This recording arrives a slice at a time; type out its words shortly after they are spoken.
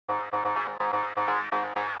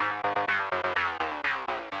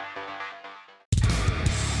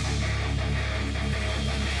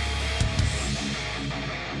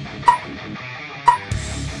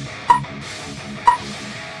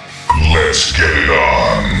Let's get it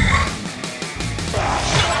on.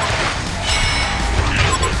 The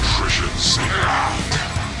electricians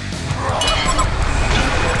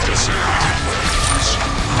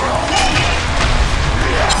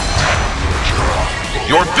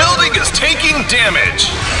Your building is taking damage.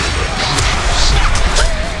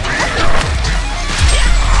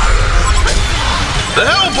 The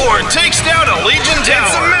Hellborn takes down a Legion tower.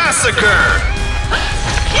 It's a massacre.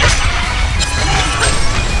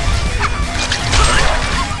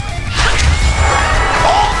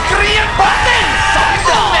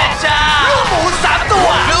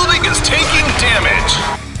 Your building is taking damage.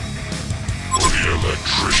 For the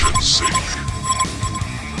electrician's sake.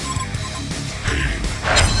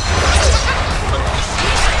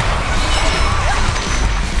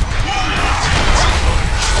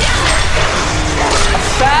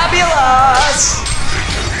 Fabulous!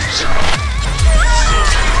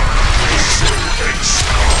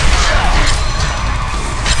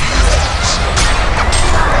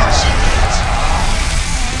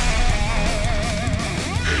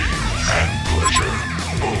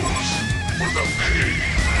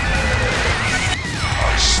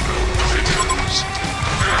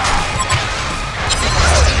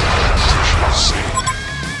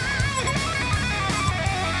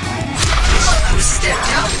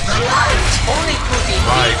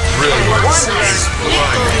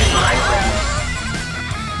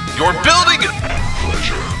 Your building is...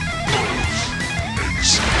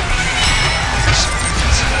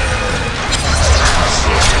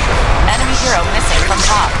 Enemy hero missing from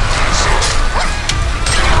top.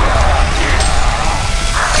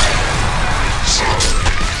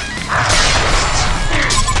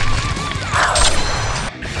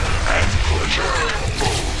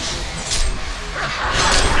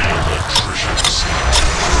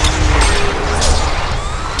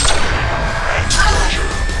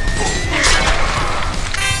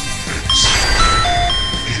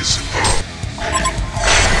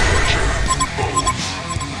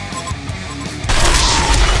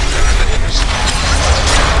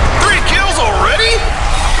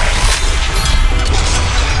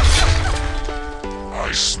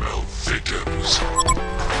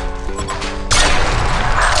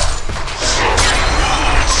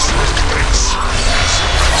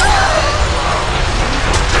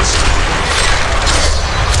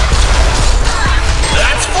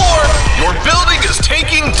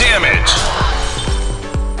 Damage!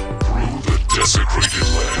 Through the desecrated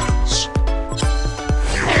lands.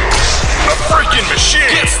 A freaking machine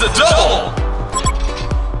gets the double!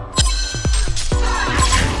 The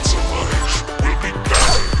fields of life will be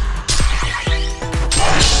barren.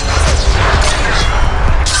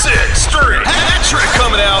 6-3! Hat-trick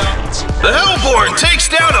coming out! The Hellborn takes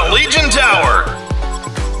down a Legion tower!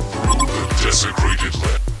 Through the desecrated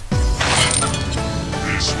lands.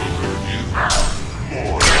 This will learn you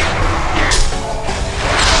more.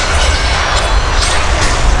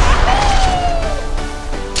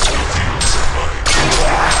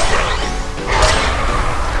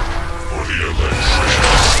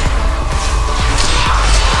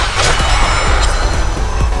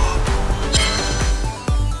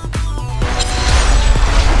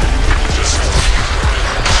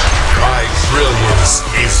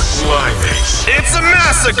 It's a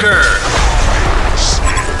massacre!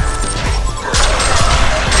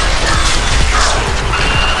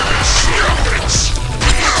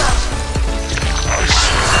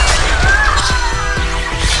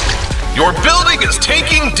 Your building is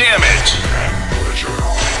taking damage!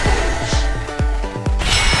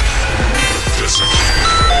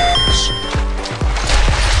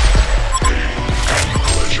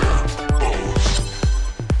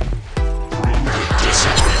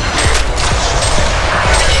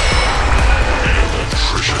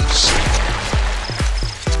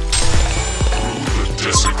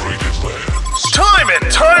 Time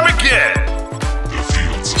and time again! The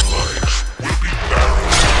fields of life will be barren.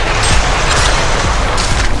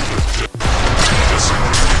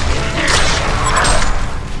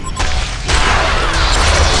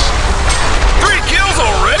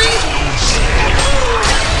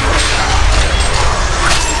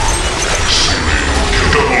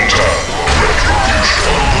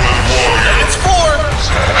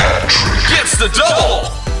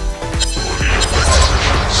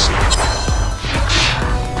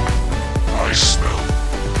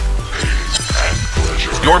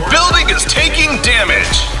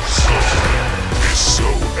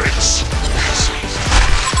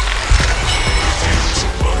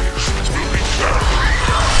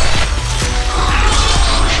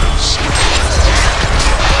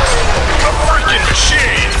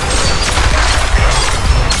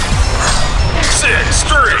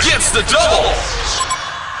 stirring gets the double.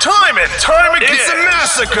 Time and time again. It's a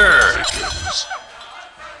massacre.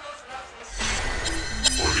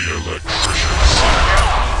 For the electricians.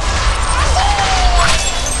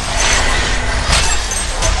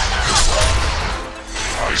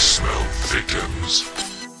 I smell thickens.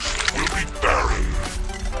 Will be barren.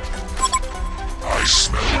 I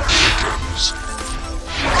smell thickens.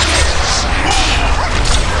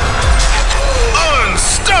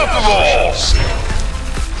 Unstoppable!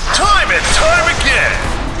 Time and time again!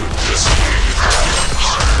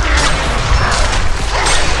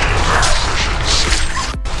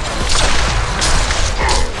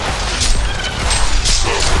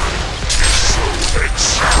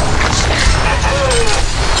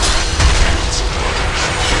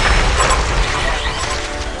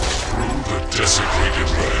 Through the desecrated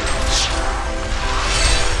lands.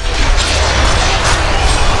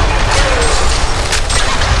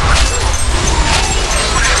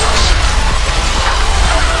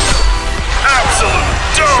 Absolute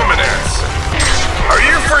dominance! Are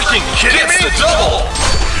you freaking kidding me? It's the double!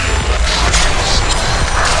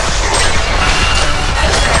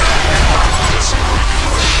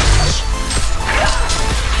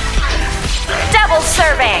 Double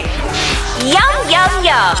serving! Yum, yum,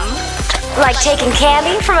 yum! Like taking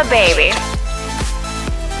candy from a baby.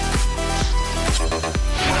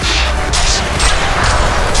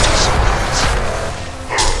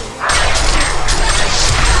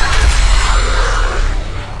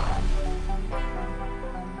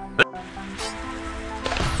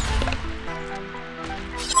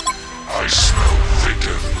 I smell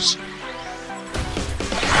thickens.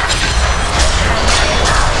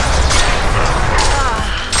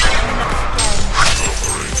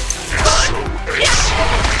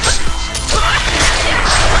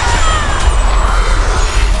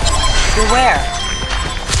 Beware.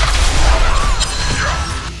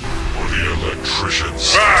 For the electricians.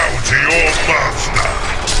 Bow to your master.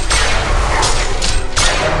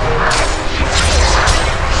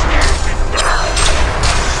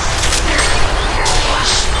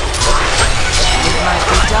 It might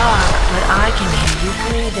be dark, but I can hear you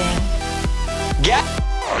breathing.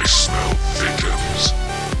 I smell thickens.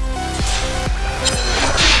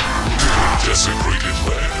 Desecrated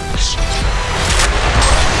lands.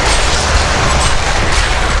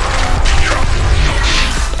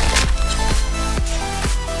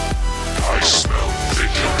 I smell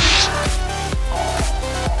thickens.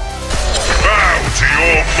 Bow to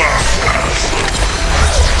your masters.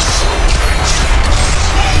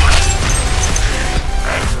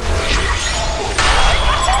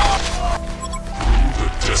 The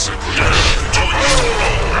desecrated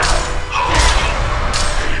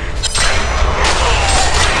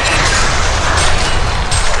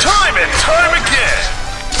Time and time again!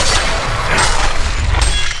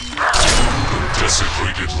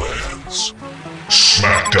 desecrated lands.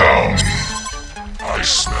 Smackdown. I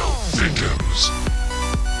smell thickens.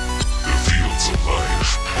 The fields of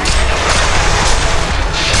life.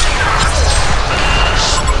 I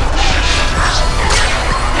smell thickens.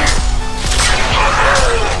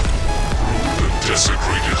 The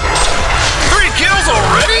desecrated lands. 3 kills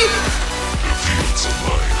already? The fields of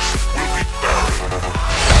life will be barren.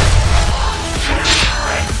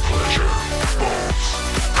 And pleasure both.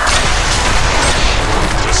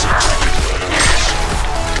 Desecrated lands.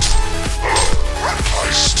 I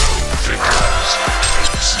smell thickens.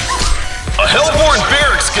 A Hellborn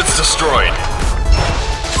barracks gets destroyed.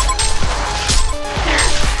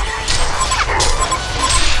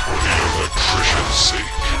 For the electrician's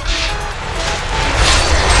sake.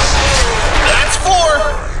 That's 4!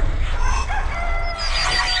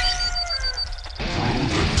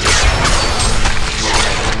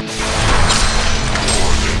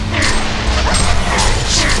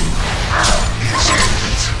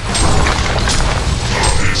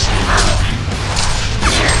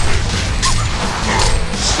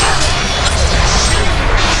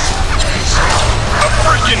 A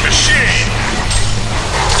freaking machine!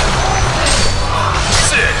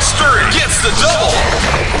 6-3 gets the double!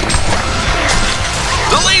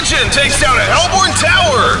 The Legion takes down a Hellborn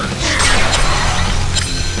tower!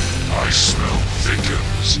 I smell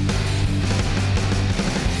thickens.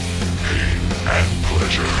 Pain and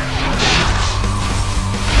pleasure.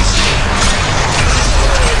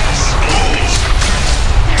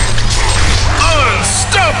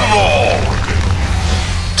 Unstoppable!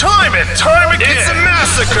 Time and time again! It's a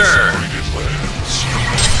massacre! Desecrated lands.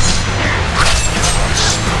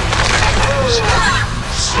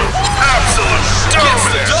 Absolute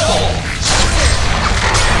dominance! Double!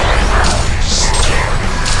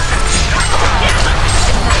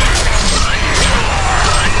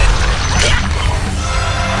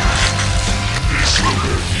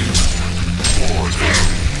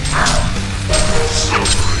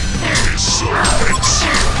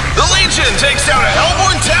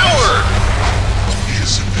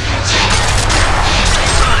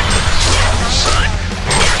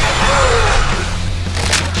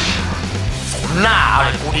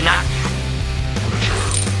 กูดีนะ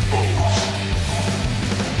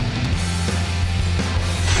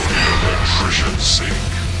Electrician's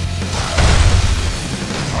sake.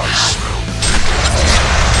 I smell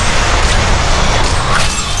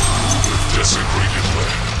the desecrated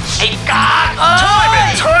lands. ไอ้กากเอ้ย Time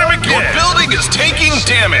and time again! Your building is taking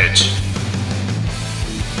damage!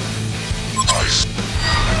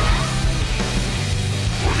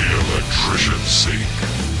 For the electrician's sake.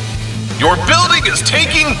 Your building is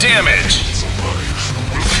taking damage!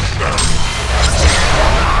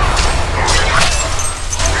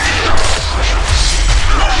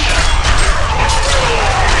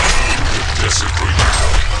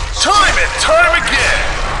 Time and time again!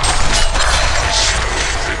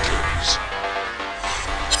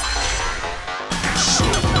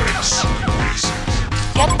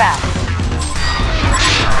 Get back.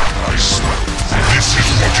 This is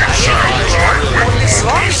what it sounds like when you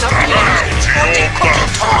step out to your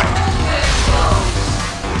butt.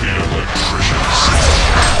 For the electrician's sake.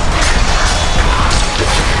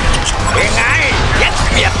 เป็นไงเย็ด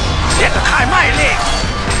เปียกเย็ดขายไม่เลย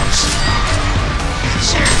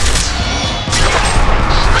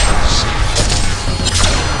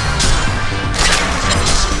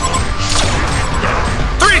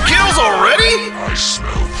 3 kills already? I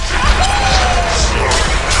smell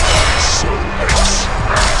so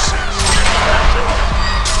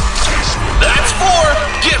That's 4,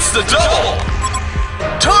 gets the double!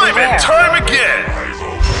 Time and time again! I've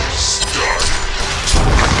already started.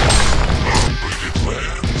 Unbreaked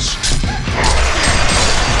lands.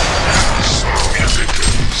 Smell the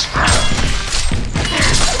victims.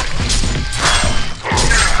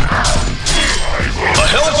 A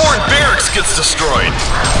Hellborn barracks gets destroyed!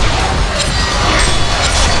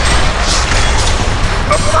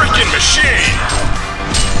 A freaking machine!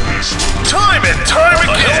 Time and time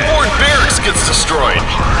again! A Hellborn barracks gets destroyed!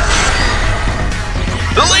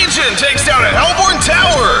 The Legion takes down a Hellborn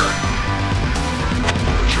tower!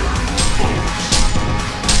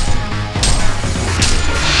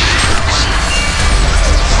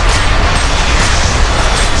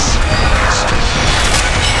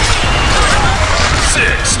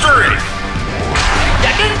 Six straight! อย่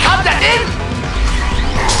าดิ้นครับอย่าดิ้น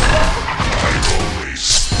I've already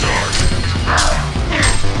started.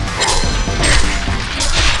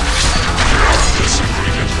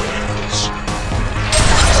 Desecrated lands.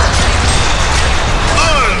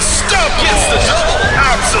 Unstoppable! Gets the double!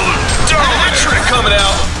 Absolute double! Hat-trick coming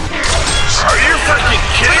out! Are you freaking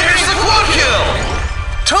kidding me? There's the quad kill!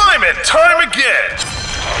 Time and time again!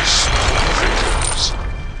 I smell victims.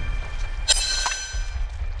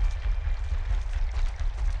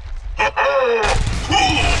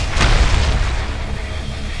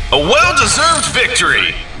 A well-deserved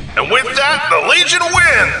victory! And with that, the Legion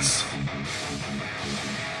wins!